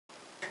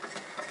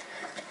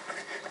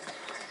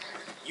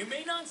You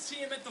may not see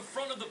him at the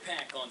front of the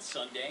pack on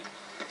Sunday,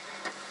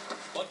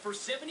 but for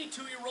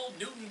 72-year-old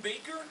Newton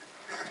Baker,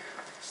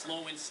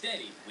 slow and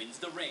steady wins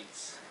the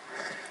race.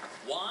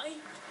 Why?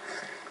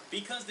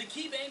 Because the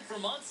KeyBank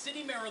Vermont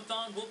City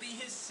Marathon will be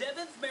his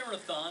 7th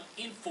marathon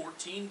in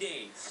 14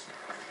 days.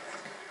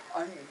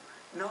 I'm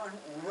not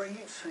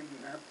racing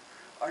them.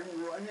 I'm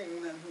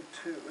running them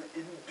to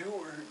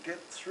endure, get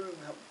through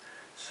them.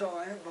 So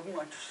I have a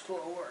much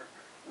slower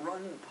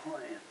run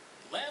plan.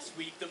 Last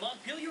week, the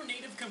Montpelier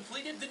native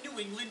completed the New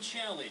England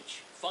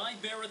Challenge. 5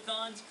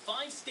 marathons,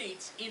 5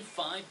 states in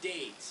 5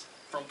 days.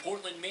 From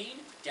Portland, Maine,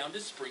 down to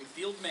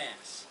Springfield,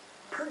 Mass.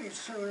 Pretty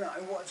soon I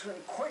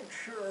wasn't quite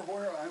sure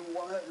where I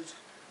was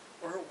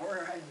or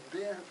where I'd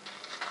been.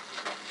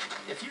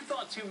 If you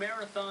thought 2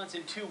 marathons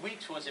in 2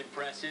 weeks was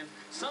impressive,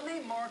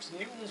 Sunday marks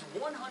Newton's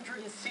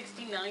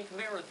 169th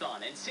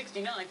marathon and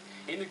 69th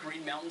in the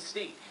Green Mountain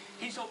State.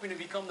 He's hoping to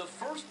become the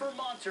first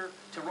Vermonter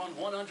to run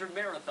 100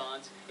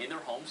 marathons in their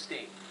home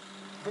state.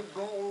 The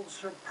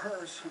goals are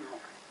personal.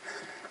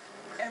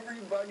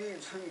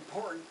 Everybody's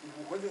important,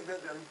 whether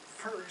they're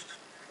first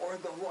or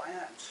the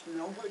last.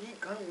 Nobody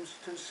comes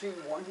to see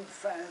one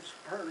fast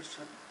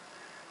person.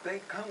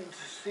 They come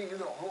to see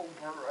the whole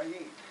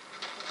parade.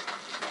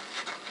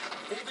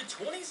 For the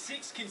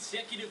 26th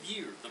consecutive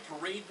year, the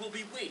parade will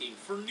be waiting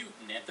for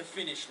Newton at the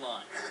finish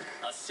line.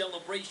 A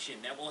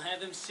celebration that will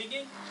have him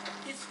singing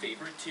his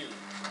favorite tune.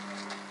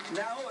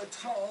 Now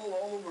it's all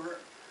over.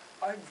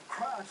 I've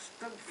crossed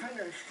the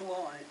finish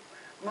line.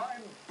 My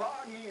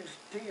body's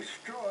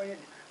destroyed,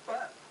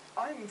 but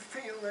I'm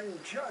feeling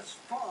just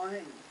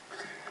fine.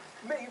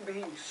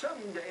 Maybe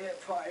someday,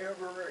 if I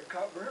ever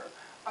recover,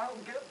 I'll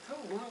get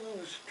the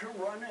blues to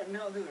run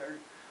another.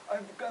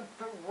 I've got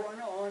the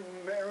run-on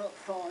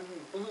marathon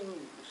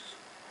blues.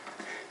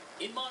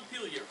 In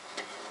Montpelier,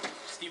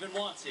 Stephen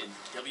Watson,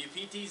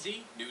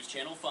 WPTZ News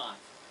Channel 5.